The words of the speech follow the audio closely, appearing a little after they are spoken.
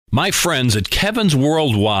My friends at Kevin's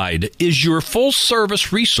Worldwide is your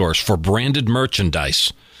full-service resource for branded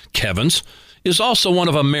merchandise. Kevin's is also one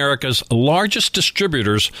of America's largest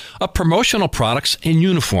distributors of promotional products and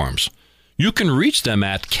uniforms. You can reach them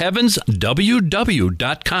at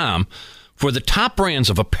kevinsww.com for the top brands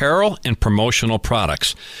of apparel and promotional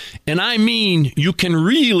products. And I mean, you can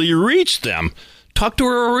really reach them. Talk to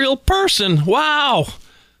a real person. Wow!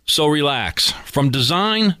 So relax. From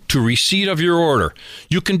design to receipt of your order,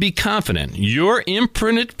 you can be confident your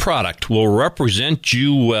imprinted product will represent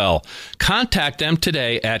you well. Contact them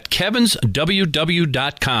today at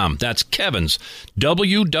kevinsww.com. That's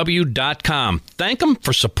kevinsww.com. Thank them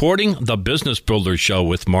for supporting the Business Builder Show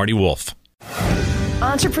with Marty Wolf.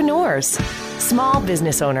 Entrepreneurs, small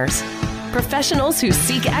business owners, professionals who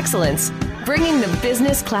seek excellence, bringing the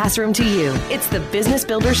business classroom to you. It's the Business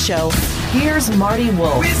Builder Show. Here's Marty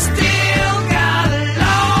Wolf. We still got a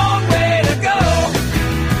long way to go.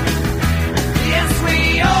 Yes,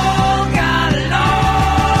 we all got a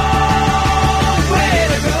long way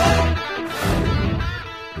to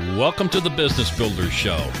go. Welcome to the Business Builder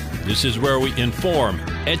Show. This is where we inform,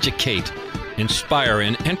 educate, inspire,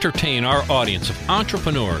 and entertain our audience of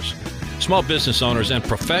entrepreneurs, small business owners, and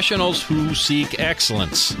professionals who seek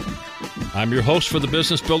excellence. I'm your host for the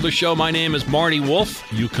Business Builder Show. My name is Marty Wolf.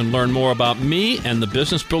 You can learn more about me and the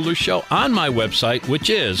Business Builder Show on my website, which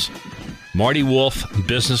is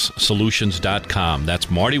MartyWolfBusinessSolutions.com. That's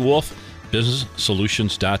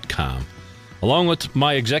MartyWolfBusinessSolutions.com. Along with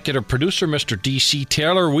my executive producer, Mr. D.C.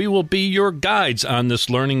 Taylor, we will be your guides on this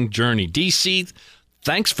learning journey. D.C.,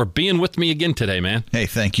 thanks for being with me again today, man. Hey,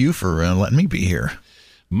 thank you for letting me be here.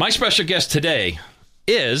 My special guest today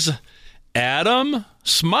is Adam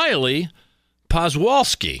Smiley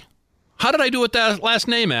Pozwalski. How did I do with that last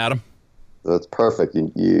name, Adam? That's perfect.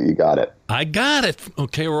 You got it. I got it.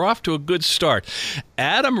 Okay, we're off to a good start.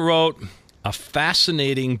 Adam wrote a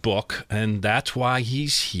fascinating book, and that's why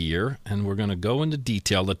he's here, and we're going to go into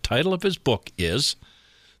detail. The title of his book is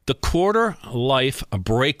The Quarter Life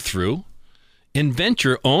Breakthrough: Invent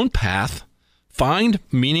Your Own Path, Find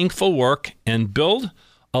Meaningful Work, and Build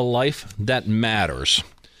a Life That Matters.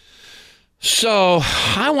 So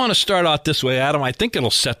I want to start out this way, Adam. I think it'll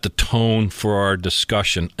set the tone for our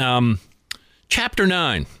discussion. Chapter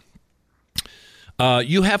 9,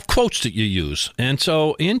 you have quotes that you use. And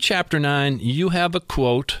so in Chapter 9, you have a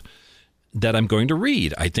quote that I'm going to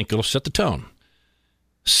read. I think it'll set the tone.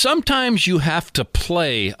 Sometimes you have to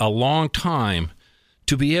play a long time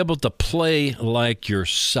to be able to play like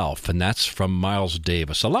yourself. And that's from Miles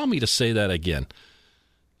Davis. Allow me to say that again.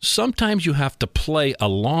 Sometimes you have to play a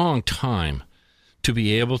long time to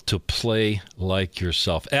be able to play like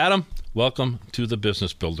yourself. Adam, welcome to the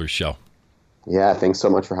Business Builder Show. Yeah, thanks so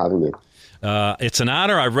much for having me. It's an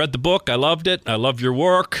honor. I read the book. I loved it. I love your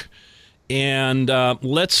work. And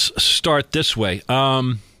let's start this way.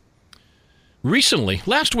 Recently,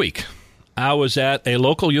 last week, I was at a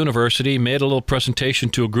local university, made a little presentation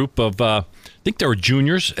to a group of, I think they were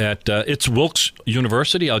juniors at, it's Wilkes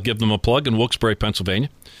University. I'll give them a plug in Wilkes-Barre, Pennsylvania.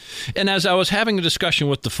 And as I was having a discussion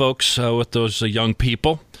with the folks, with those young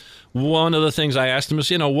people, one of the things I asked them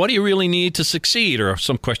is, what do you really need to succeed, or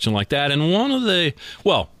some question like that. And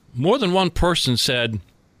more than one person said,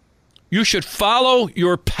 you should follow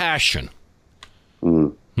your passion.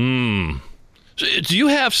 So, do you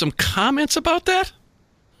have some comments about that?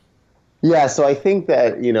 Yeah, so I think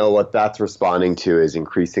that, what that's responding to is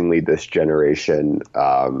increasingly this generation,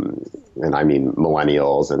 and I mean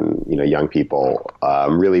millennials and, young people,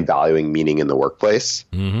 really valuing meaning in the workplace.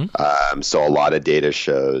 Mm-hmm. So a lot of data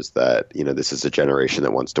shows that, this is a generation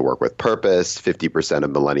that wants to work with purpose. 50%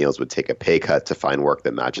 of millennials would take a pay cut to find work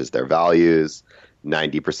that matches their values.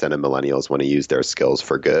 90% of millennials want to use their skills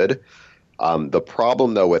for good. The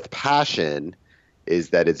problem, though, with passion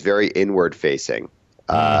is that it's very inward facing.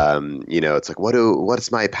 It's like,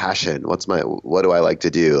 what's my passion? What do I like to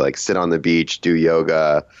do? Like sit on the beach, do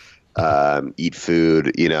yoga, eat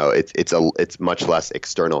food, it's much less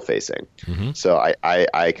external facing. Mm-hmm. So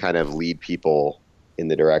I kind of lead people in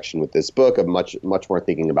the direction with this book of much more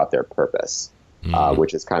thinking about their purpose,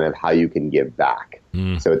 which is kind of how you can give back.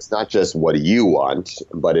 So it's not just what do you want,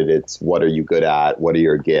 but it's what are you good at? What are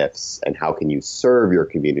your gifts? And how can you serve your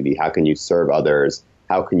community? How can you serve others?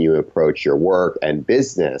 How can you approach your work and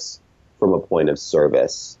business from a point of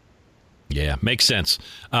service? Yeah, makes sense.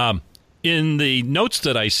 In the notes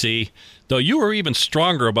that I see, though, you were even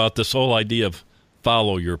stronger about this whole idea of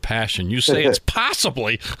follow your passion. You say it's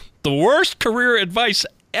possibly the worst career advice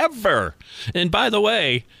ever. And by the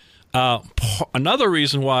way, another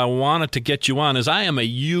reason why I wanted to get you on is I am a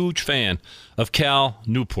huge fan of Cal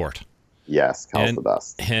Newport. Yes, Cal's the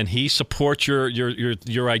best. And he supports your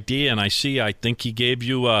idea. And I think he gave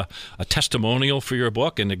you a testimonial for your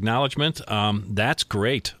book, an acknowledgement. That's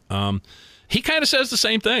great. He kind of says the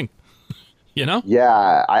same thing, you know?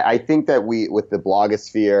 Yeah, I think that with the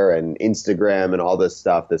blogosphere and Instagram and all this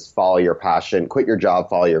stuff, this follow your passion, quit your job,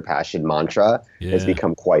 follow your passion mantra has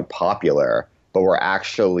become quite popular. But we're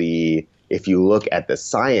actually, if you look at the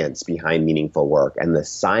science behind meaningful work and the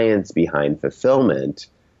science behind fulfillment,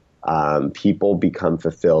 people become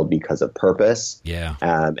fulfilled because of purpose. Yeah.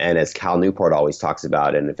 And as Cal Newport always talks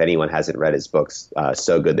about, and if anyone hasn't read his books,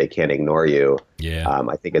 So Good They Can't Ignore You,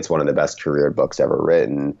 I think it's one of the best career books ever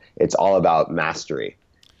written. It's all about mastery,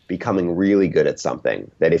 becoming really good at something.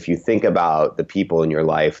 That if you think about the people in your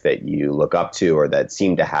life that you look up to or that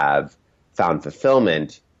seem to have found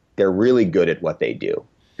fulfillment, they're really good at what they do.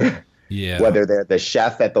 Yeah. Whether they're the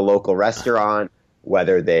chef at the local restaurant,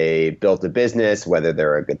 whether they built a business, whether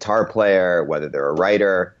they're a guitar player, whether they're a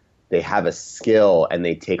writer, they have a skill and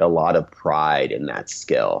they take a lot of pride in that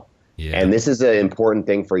skill. Yeah. And this is an important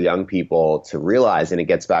thing for young people to realize. And it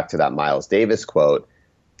gets back to that Miles Davis quote.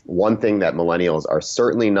 One thing that millennials are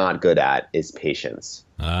certainly not good at is patience.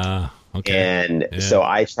 Okay. And so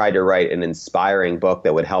I tried to write an inspiring book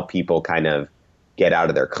that would help people kind of get out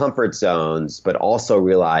of their comfort zones, but also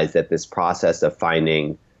realize that this process of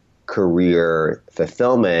finding career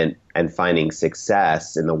fulfillment and finding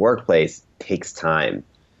success in the workplace takes time.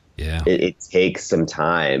 Yeah. It takes some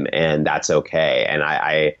time, and that's okay. And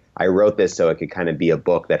I wrote this so it could kind of be a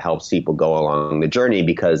book that helps people go along the journey,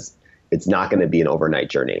 because it's not going to be an overnight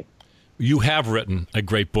journey. You have written a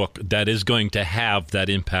great book that is going to have that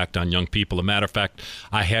impact on young people. As a matter of fact,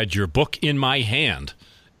 I had your book in my hand,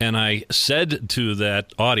 and I said to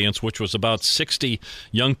that audience, which was about 60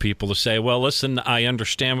 young people, to say, well, listen, I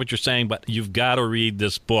understand what you're saying, but you've got to read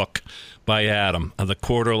this book by Adam, The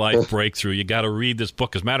Quarter Life Breakthrough. You got to read this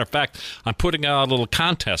book. As a matter of fact, I'm putting out a little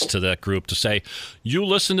contest to that group to say, you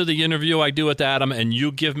listen to the interview I do with Adam, and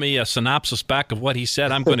you give me a synopsis back of what he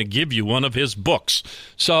said. I'm going to give you one of his books.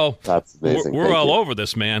 So that's amazing. We're all over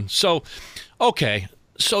this, man. So, okay.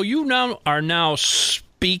 So you are now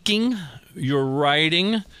speaking, you're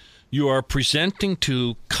writing, you are presenting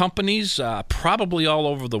to companies probably all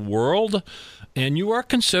over the world, and you are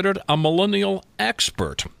considered a millennial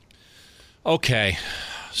expert. Okay,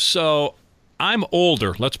 so I'm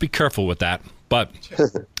older. Let's be careful with that, but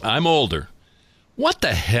I'm older. What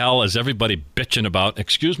the hell is everybody bitching about,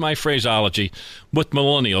 excuse my phraseology, with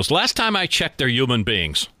millennials? Last time I checked, they're human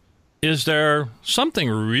beings. Is there something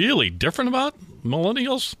really different about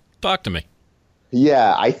millennials? Talk to me.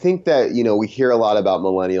 Yeah, I think that, we hear a lot about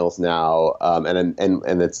millennials now,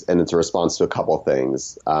 and it's a response to a couple of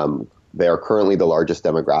things. They are currently the largest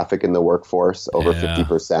demographic in the workforce, over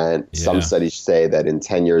 50%. Yeah. Some studies say that in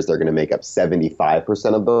 10 years, they're going to make up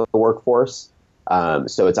 75% of the workforce.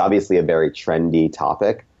 So it's obviously a very trendy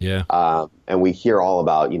topic. Yeah. And we hear all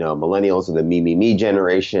about, millennials are the me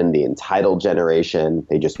generation, the entitled generation.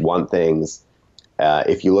 They just want things.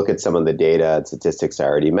 If you look at some of the data and statistics I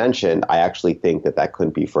already mentioned, I actually think that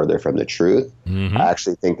couldn't be further from the truth. Mm-hmm. I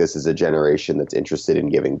actually think this is a generation that's interested in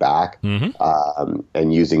giving back,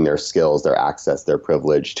 and using their skills, their access, their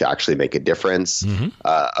privilege to actually make a difference. Mm-hmm.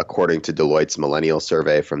 According to Deloitte's millennial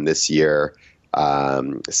survey from this year,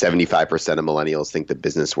 75% of millennials think the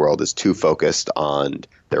business world is too focused on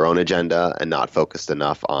their own agenda and not focused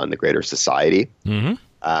enough on the greater society. Mm-hmm.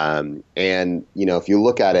 And, if you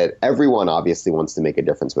look at it, everyone obviously wants to make a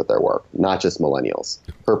difference with their work, not just millennials.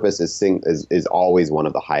 Purpose is always one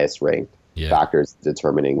of the highest ranked factors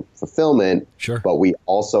determining fulfillment. Sure. But we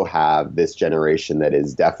also have this generation that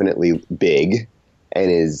is definitely big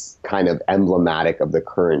and is kind of emblematic of the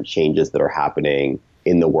current changes that are happening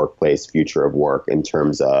in the workplace future of work, in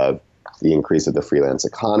terms of the increase of the freelance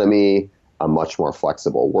economy, a much more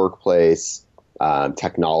flexible workplace,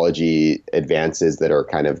 technology advances that are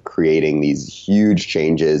kind of creating these huge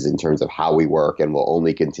changes in terms of how we work, and will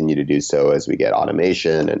only continue to do so as we get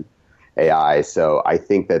automation and AI. So I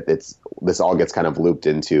think that this all gets kind of looped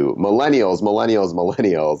into millennials.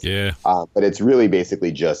 Yeah. But it's really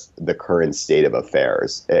basically just the current state of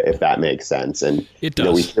affairs, if that makes sense. And it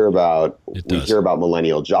does. We hear about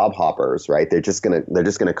millennial job hoppers, right? They're just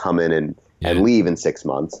gonna come in and leave in 6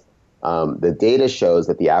 months. The data shows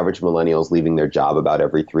that the average millennial is leaving their job about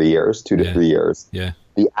every 3 years, 2 to 3 years. Yeah.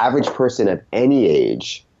 The average person at any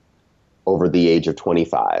age over the age of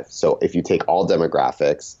 25, so if you take all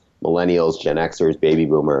demographics, millennials, Gen Xers, baby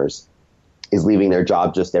boomers, is leaving their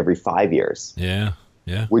job just every 5 years. Yeah.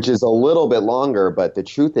 Yeah. Which is a little bit longer, but the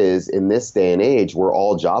truth is, in this day and age, we're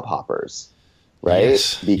all job hoppers. right?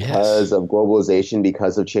 Yes, Because of globalization,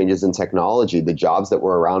 because of changes in technology, the jobs that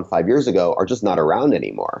were around 5 years ago are just not around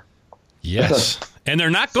anymore. Yes. And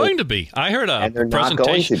they're not going to be. I heard a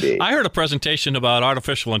presentation. I heard a presentation about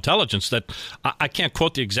artificial intelligence that I can't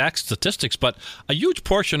quote the exact statistics, but a huge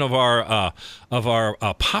portion of our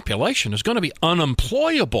population is going to be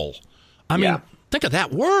unemployable. I mean, think of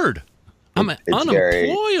that word. It's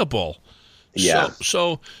unemployable. Yeah.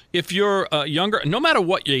 So if you're younger, no matter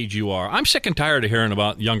what age you are, I'm sick and tired of hearing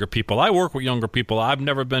about younger people. I work with younger people. I've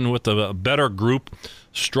never been with a better group,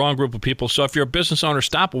 strong group of people. So if you're a business owner,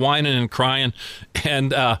 stop whining and crying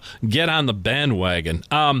and get on the bandwagon.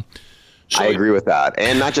 I agree with that.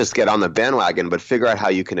 And not just get on the bandwagon, but figure out how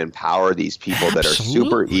you can empower these people that are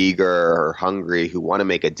super eager or hungry, who want to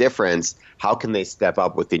make a difference. How can they step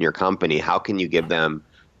up within your company? How can you give them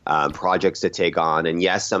projects to take on? And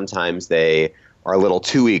yes, sometimes they are a little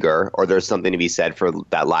too eager, or there's something to be said for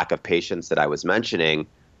that lack of patience that I was mentioning.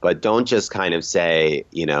 But don't just kind of say,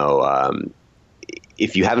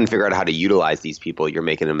 if you haven't figured out how to utilize these people, you're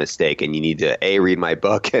making a mistake, and you need to read my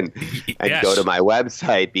book and go to my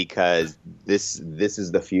website, because this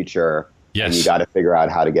is the future. Yes. And you got to figure out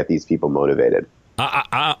how to get these people motivated.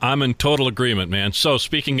 I'm in total agreement, man. So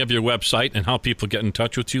speaking of your website and how people get in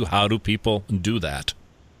touch with you, how do people do that?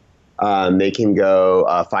 They can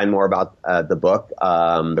go find more about the book,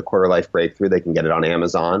 The Quarter Life Breakthrough. They can get it on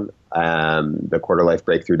Amazon,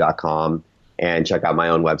 thequarterlifebreakthrough.com, and check out my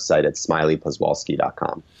own website at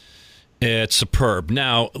smileypozwalski.com. It's superb.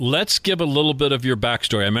 Now, let's give a little bit of your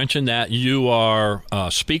backstory. I mentioned that you are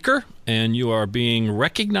a speaker and you are being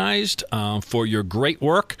recognized for your great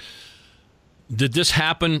work. Did this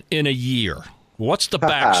happen in a year? What's the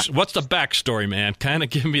backstory, man? Kind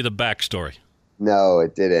of give me the backstory. No,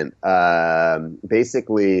 it didn't.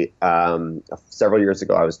 Basically, several years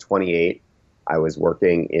ago, I was 28. I was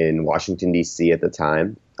working in Washington, D.C. at the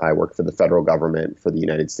time. I worked for the federal government for the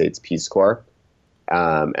United States Peace Corps.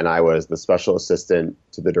 And I was the special assistant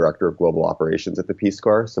to the director of global operations at the Peace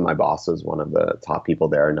Corps. So my boss was one of the top people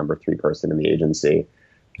there, number 3 person in the agency.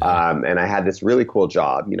 And I had this really cool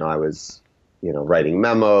job. I was, writing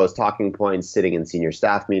memos, talking points, sitting in senior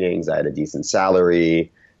staff meetings. I had a decent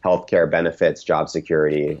salary, healthcare benefits, job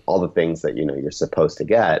security, all the things that, you're supposed to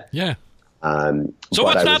get. Yeah. So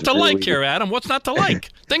what's not to like here, Adam? What's not to like?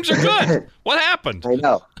 Things are good. What happened? I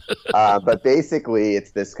know. But basically,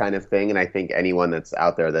 it's this kind of thing, and I think anyone that's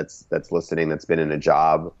out there that's listening, that's been in a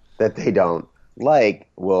job that they don't like,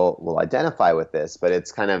 will identify with this. But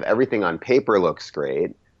it's kind of everything on paper looks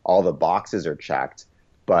great, all the boxes are checked,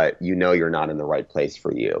 but you're not in the right place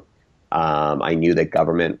for you. I knew that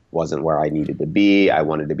government wasn't where I needed to be. I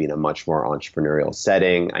wanted to be in a much more entrepreneurial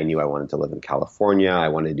setting. I knew I wanted to live in California. I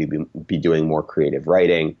wanted to be doing more creative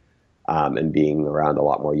writing. And being around a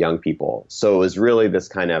lot more young people. So it was really this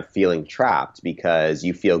kind of feeling trapped, because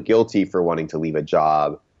you feel guilty for wanting to leave a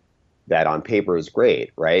job that on paper is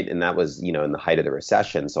great, right? And that was, in the height of the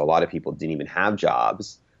recession. So a lot of people didn't even have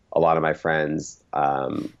jobs. A lot of my friends,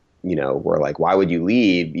 were like, why would you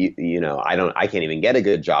leave? I can't even get a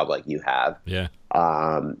good job like you have. Yeah.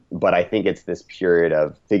 But I think it's this period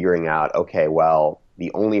of figuring out, okay, well,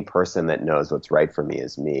 the only person that knows what's right for me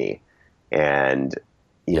is me. And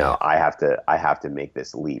I have to make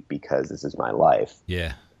this leap, because this is my life.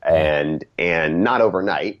 Yeah. And not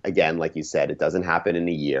overnight. Again, like you said, it doesn't happen in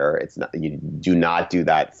a year. It's not. You do not do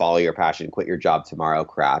that. Follow your passion, quit your job tomorrow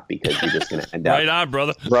crap, because you're just going to end up right on,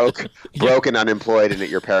 brother. broke and unemployed and at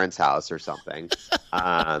your parents' house or something.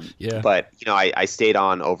 But I stayed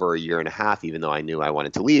on over a year and a half, even though I knew I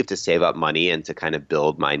wanted to leave, to save up money and to kind of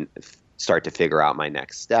start to figure out my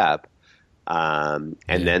next step. And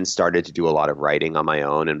then started to do a lot of writing on my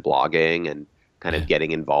own and blogging and kind of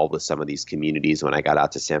getting involved with some of these communities when I got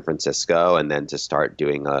out to San Francisco, and then to start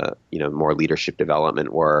doing more leadership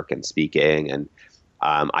development work and speaking. And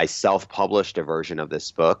I self-published a version of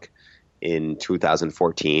this book in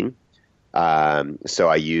 2014. So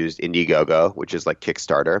I used Indiegogo, which is like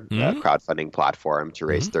Kickstarter, a crowdfunding platform, to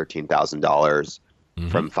raise $13,000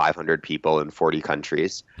 from 500 people in 40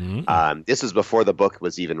 countries. This was before the book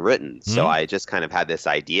was even written. So I just kind of had this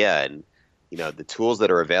idea, and the tools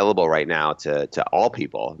that are available right now to all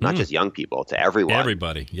people, not just young people, to everyone.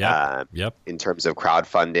 Everybody. Yeah. In terms of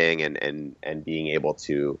crowdfunding and being able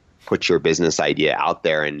to put your business idea out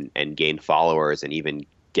there and gain followers and even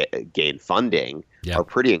gain funding are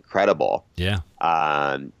pretty incredible. Yeah.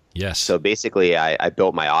 Yes. So basically I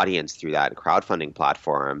built my audience through that crowdfunding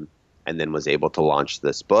platform, and then was able to launch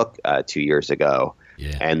this book 2 years ago.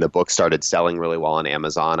 Yeah. And the book started selling really well on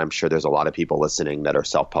Amazon. I'm sure there's a lot of people listening that are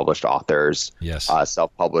self-published authors. Yes.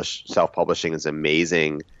 Self-publishing is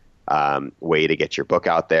amazing way to get your book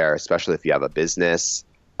out there, especially if you have a business,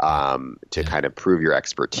 to kind of prove your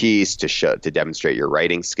expertise, to demonstrate your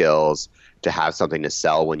writing skills, to have something to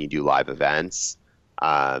sell when you do live events.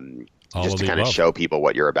 Just to kind of show people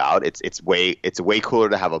what you're about. It's way cooler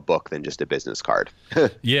to have a book than just a business card.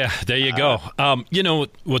 Yeah, there you go.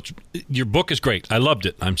 Your book is great. I loved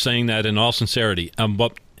it. I'm saying that in all sincerity.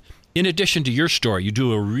 But in addition to your story, you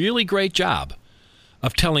do a really great job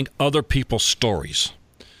of telling other people's stories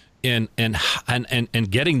and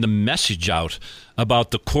getting the message out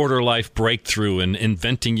about the quarter life breakthrough and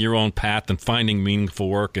inventing your own path and finding meaningful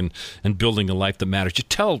work and building a life that matters. You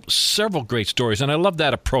tell several great stories, and I love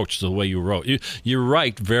that approach, the way you wrote. You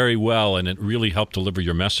write very well, and it really helped deliver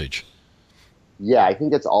your message. Yeah, I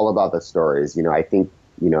think it's all about the stories. I think,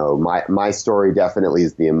 my story definitely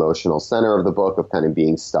is the emotional center of the book, of kind of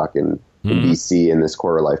being stuck in BC in this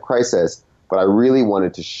quarter life crisis. But I really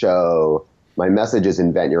wanted to show my message is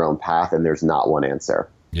invent your own path, and there's not one answer.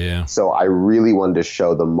 Yeah. So I really wanted to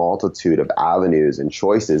show the multitude of avenues and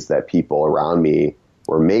choices that people around me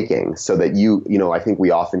were making, so that I think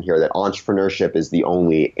we often hear that entrepreneurship is the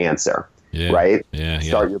only answer, right? Yeah.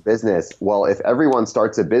 Start your business. Well, if everyone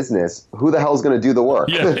starts a business, who the hell is going to do the work?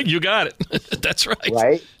 Yeah, you got it. That's right.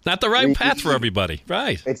 Right? Not the right path for everybody.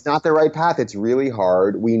 Right. It's not the right path. It's really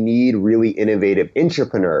hard. We need really innovative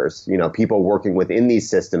entrepreneurs, people working within these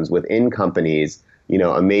systems, within companies,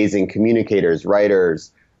 amazing communicators,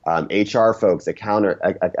 writers, HR folks,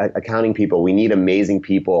 accounting people. We need amazing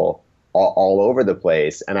people all over the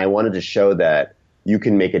place. And I wanted to show that you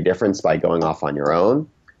can make a difference by going off on your own,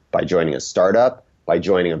 by joining a startup, by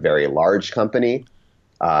joining a very large company,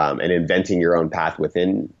 and inventing your own path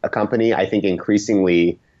within a company. I think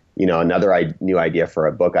increasingly, another new idea for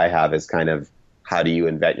a book I have is kind of, how do you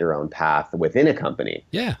invent your own path within a company?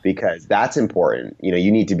 Yeah. Because that's important.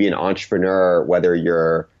 You need to be an entrepreneur, whether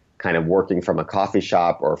you're kind of working from a coffee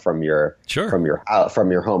shop or from your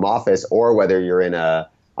home office, or whether you're in a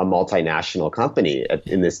multinational company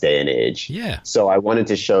in this day and age. Yeah. So I wanted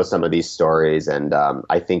to show some of these stories, and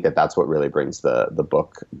I think that's what really brings the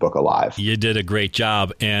book alive. You did a great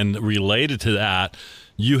job, and related to that,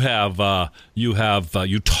 you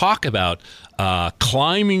talk about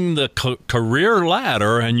climbing the career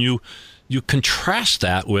ladder, and you contrast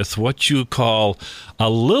that with what you call a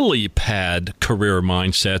lily pad career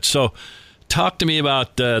mindset. So talk to me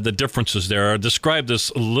about the differences there. Describe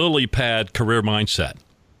this lily pad career mindset.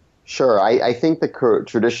 Sure. I think the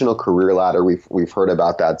traditional career ladder, we've heard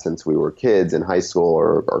about that since we were kids in high school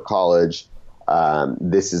or college.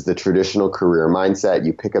 This is the traditional career mindset.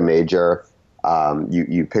 You pick a major,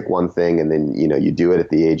 you pick one thing, and then you do it at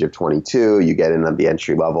the age of 22. You get in at the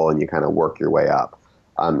entry level, and you kind of work your way up.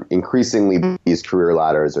 Increasingly, these career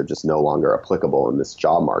ladders are just no longer applicable in this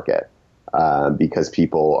job market because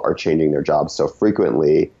people are changing their jobs so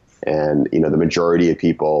frequently. And, the majority of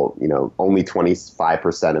people, only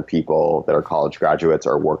 25% of people that are college graduates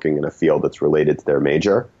are working in a field that's related to their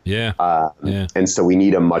major. Yeah. And so we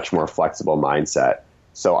need a much more flexible mindset.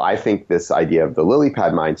 So I think this idea of the lily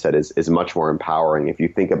pad mindset is much more empowering. If you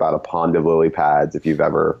think about a pond of lily pads, if you've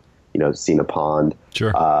ever seen a pond,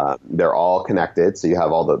 sure. They're all connected. So you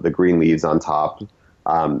have all the green leaves on top.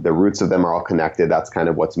 The roots of them are all connected. That's kind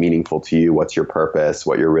of what's meaningful to you. What's your purpose?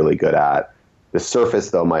 What you're really good at. The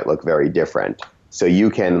surface, though, might look very different. So you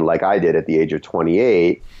can, like I did at the age of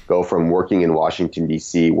 28, go from working in Washington,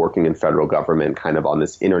 D.C., working in federal government, kind of on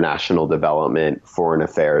this international development, foreign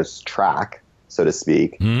affairs track, so to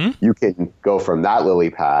speak. Mm-hmm. You can go from that lily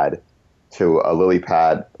pad to a lily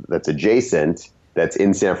pad that's adjacent, that's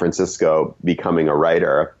in San Francisco, becoming a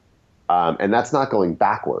writer. And that's not going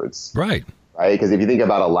backwards. Right. Right? Because if you think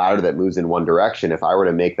about a ladder that moves in one direction, if I were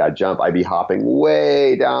to make that jump, I'd be hopping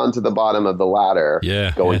way down to the bottom of the ladder,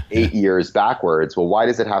 going 8 years backwards. Well, why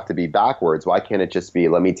does it have to be backwards? Why can't it just be,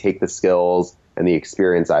 let me take the skills and the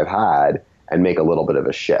experience I've had and make a little bit of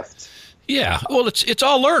a shift? Yeah. Well, it's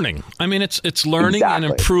all learning. I mean, it's learning and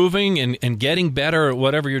improving and getting better at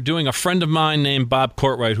whatever you're doing. A friend of mine named Bob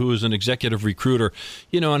Courtwright, who is an executive recruiter,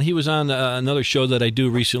 and he was on another show that I do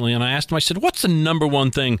recently, and I asked him, I said, what's the number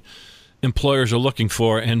one thing employers are looking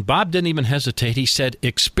for? And Bob didn't even hesitate. He said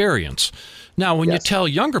experience. Now, when you tell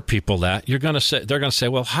younger people that, they're going to say,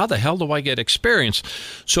 well, how the hell do I get experience?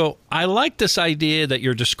 So I like this idea that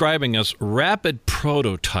you're describing as rapid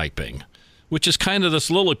prototyping, which is kind of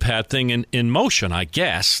this lily pad thing in motion, I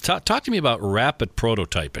guess. Talk to me about rapid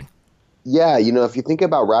prototyping. Yeah, if you think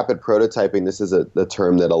about rapid prototyping, this is the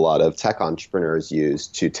term that a lot of tech entrepreneurs use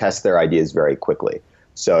to test their ideas very quickly.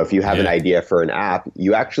 So if you have an idea for an app,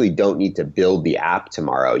 you actually don't need to build the app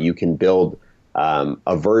tomorrow. You can build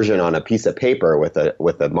a version on a piece of paper with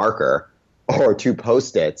a marker or 2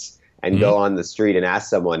 Post-its and go on the street and ask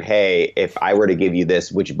someone, hey, if I were to give you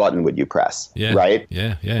this, which button would you press? Yeah. Right?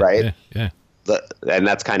 Yeah. Right? Yeah. And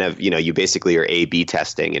that's kind of, you basically are A/B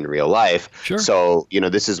testing in real life. Sure. So,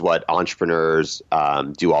 this is what entrepreneurs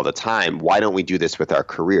do all the time. Why don't we do this with our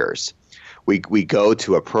careers? We go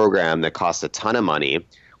to a program that costs a ton of money.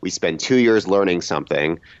 We spend 2 years learning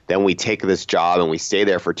something. Then we take this job and we stay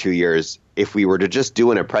there for 2 years. If we were to just do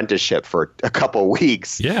an apprenticeship for a couple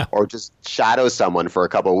weeks or just shadow someone for a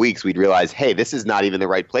couple weeks, we'd realize, hey, this is not even the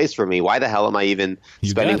right place for me. Why the hell am I even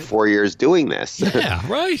spending 4 years doing this? Yeah,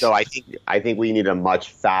 right. So I think we need a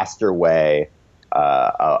much faster way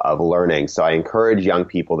of learning. So I encourage young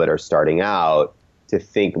people that are starting out to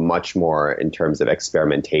think much more in terms of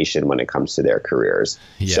experimentation when it comes to their careers.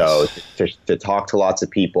 Yes. So to talk to lots of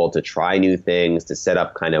people, to try new things, to set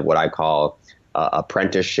up kind of what I call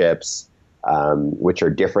apprenticeships, which are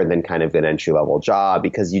different than kind of an entry-level job,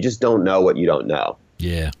 because you just don't know what you don't know.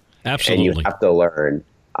 Yeah, absolutely. And you have to learn.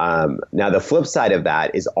 Now, the flip side of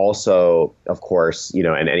that is also, of course,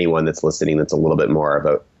 and anyone that's listening that's a little bit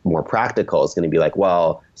more practical is going to be like,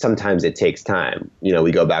 well, sometimes it takes time.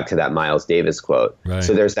 We go back to that Miles Davis quote. Right.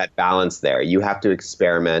 So there's that balance there. You have to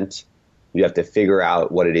experiment. You have to figure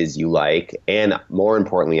out what it is you like. And more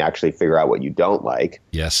importantly, actually figure out what you don't like.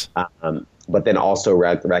 Yes. But then also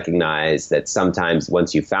recognize that sometimes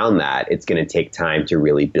once you found that, it's going to take time to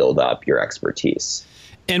really build up your expertise.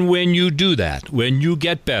 And when you do that, when you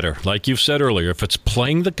get better, like you've said earlier, if it's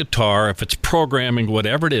playing the guitar, if it's programming,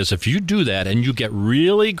 whatever it is, if you do that and you get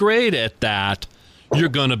really great at that, you're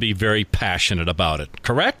going to be very passionate about it,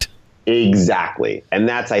 correct? Exactly. And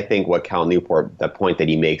that's, I think, what Cal Newport, the point that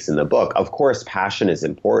he makes in the book. Of course, passion is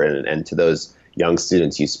important. And to those young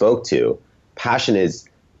students you spoke to, passion is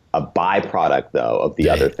a byproduct, though, of the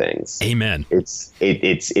other things. Amen.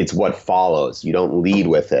 It's what follows. You don't lead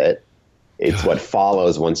with it. It's what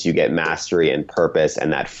follows once you get mastery and purpose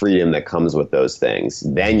and that freedom that comes with those things.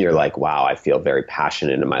 Then you're like, wow, I feel very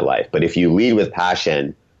passionate in my life. But if you lead with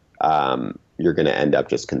passion, you're going to end up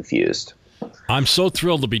just confused. I'm so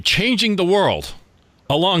thrilled to be changing the world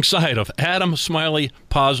alongside of Adam Smiley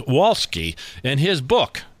Pozwalski, and his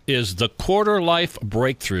book is The Quarter Life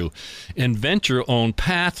Breakthrough. Invent your own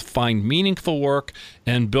path, find meaningful work,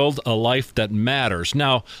 and build a life that matters.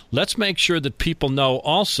 Now, let's make sure that people know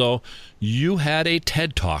also you had a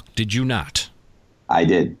TED Talk, did you not? I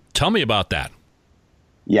did. Tell me about that.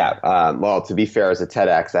 Yeah. Well, to be fair, as a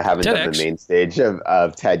TEDx, I haven't done the main stage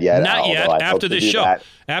of TED yet. Not yet. After this show.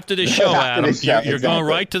 After this show, Adam, you're going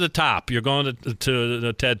right to the top. You're going to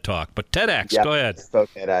the TED Talk. But TEDx, go ahead. I spoke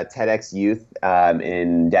at TEDx Youth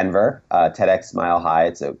in Denver, TEDx Mile High.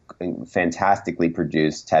 It's a fantastically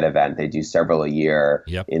produced TED event. They do several a year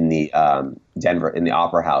in the Denver, in the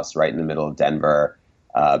Opera House, right in the middle of Denver.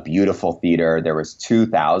 Beautiful theater. There was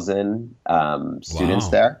 2,000 students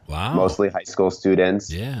there, mostly high school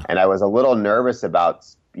students. Yeah. And I was a little nervous about,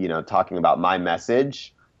 talking about my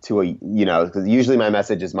message to because usually my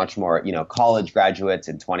message is much more, college graduates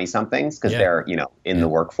and 20-somethings because they're, in the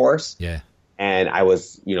workforce. Yeah. And I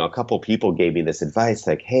was, a couple people gave me this advice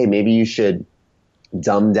like, hey, maybe you should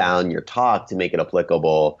dumb down your talk to make it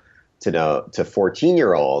applicable to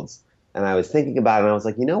 14-year-olds. And I was thinking about it and I was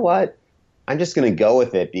like, you know what? I'm just going to go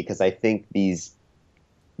with it because I think these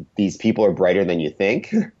people are brighter than you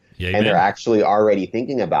think. And they're actually already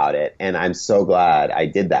thinking about it. And I'm so glad I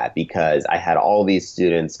did that because I had all these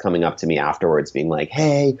students coming up to me afterwards being like,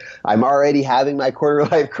 hey, I'm already having my quarter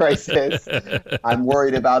life crisis. I'm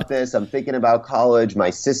worried about this. I'm thinking about college. My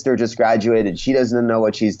sister just graduated. She doesn't know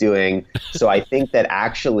what she's doing. So I think that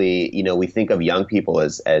actually, we think of young people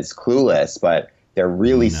as clueless, but they're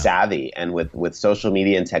really savvy. And with social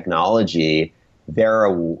media and technology, they're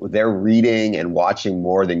reading and watching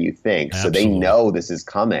more than you think. Absolutely. So they know this is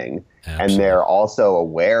coming. Absolutely. And they're also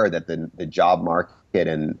aware that the job market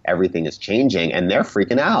and everything is changing and they're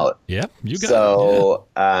freaking out. Yep, you got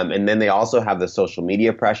it. And then they also have the social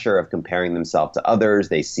media pressure of comparing themselves to others.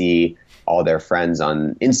 They see all their friends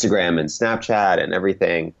on Instagram and Snapchat and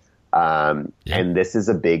everything. And this is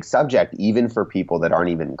a big subject, even for people that aren't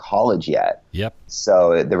even in college yet. Yep.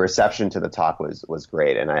 So the reception to the talk was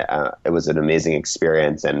great, and it was an amazing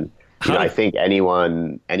experience. And I think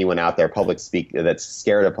anyone out there that's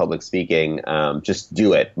scared of public speaking, just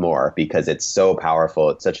do it more because it's so powerful.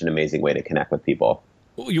 It's such an amazing way to connect with people.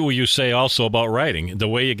 You say also about writing. The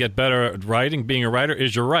way you get better at writing, being a writer,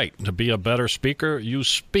 is you're right. To be a better speaker, you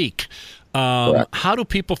speak. How do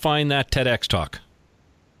people find that TEDx talk?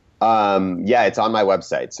 It's on my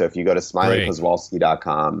website. So if you go to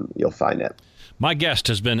smileypozwalski.com, you'll find it. My guest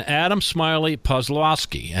has been Adam Smiley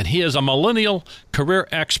Pozlowski, and he is a millennial career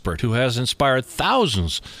expert who has inspired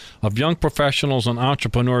thousands of young professionals and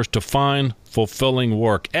entrepreneurs to find fulfilling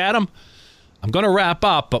work. Adam, I'm going to wrap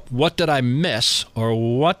up, but what did I miss, or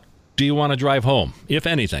what do you want to drive home, if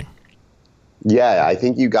anything? Yeah, I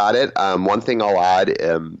think you got it. One thing I'll add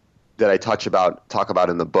that I talk about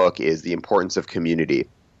in the book is the importance of community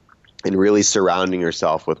and really surrounding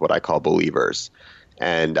yourself with what I call believers.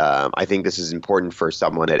 And I think this is important for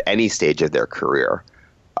someone at any stage of their career,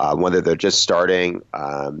 whether they're just starting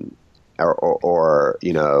or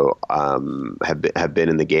have been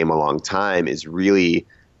in the game a long time, is really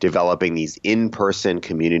developing these in-person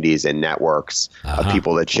communities and networks of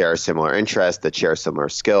people that share similar interests, that share similar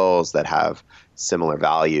skills, that have similar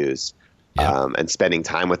values. And spending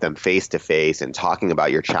time with them face to face and talking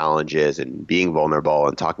about your challenges and being vulnerable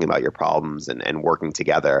and talking about your problems and working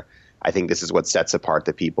together. I think this is what sets apart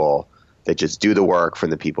the people that just do the work from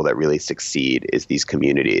the people that really succeed, is these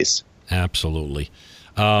communities. Absolutely.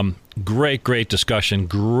 Great discussion.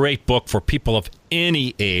 Great book for people of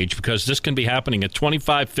any age, because this can be happening at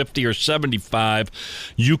 25, 50, or 75.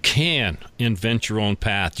 You can invent your own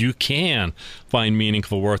path. You can find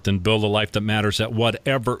meaningful work and build a life that matters at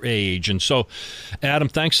whatever age. And so, Adam,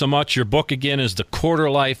 thanks so much. Your book, again, is The Quarter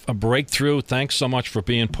Life, A Breakthrough. Thanks so much for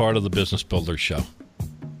being part of the Business Builders Show.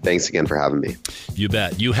 Thanks again for having me. You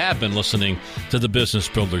bet. You have been listening to the Business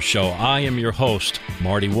Builders Show. I am your host,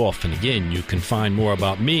 Marty Wolff. And again, you can find more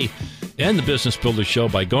about me and the Business Builders Show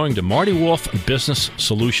by going to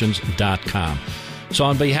martywolfbusinesssolutions.com. So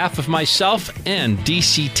on behalf of myself and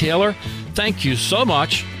DC Taylor, thank you so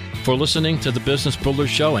much for listening to the Business Builders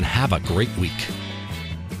Show, and have a great week.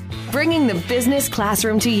 Bringing the business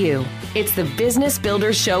classroom to you. It's the Business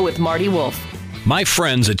Builders Show with Marty Wolff. My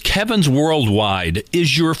friends at Kevin's Worldwide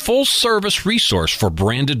is your full-service resource for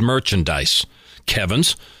branded merchandise.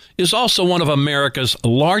 Kevin's is also one of America's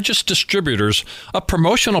largest distributors of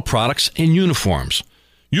promotional products and uniforms.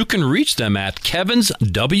 You can reach them at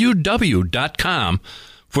kevinsww.com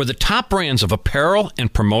for the top brands of apparel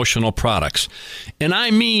and promotional products. And I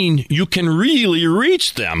mean, you can really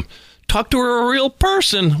reach them. Talk to a real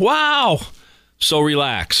person. Wow! So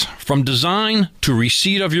relax. From design to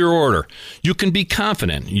receipt of your order, you can be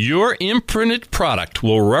confident your imprinted product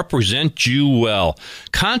will represent you well.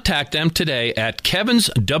 Contact them today at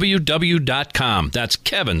kevinsww.com. That's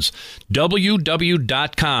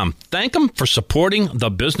kevinsww.com. Thank them for supporting the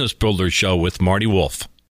Business Builders Show with Marty Wolff.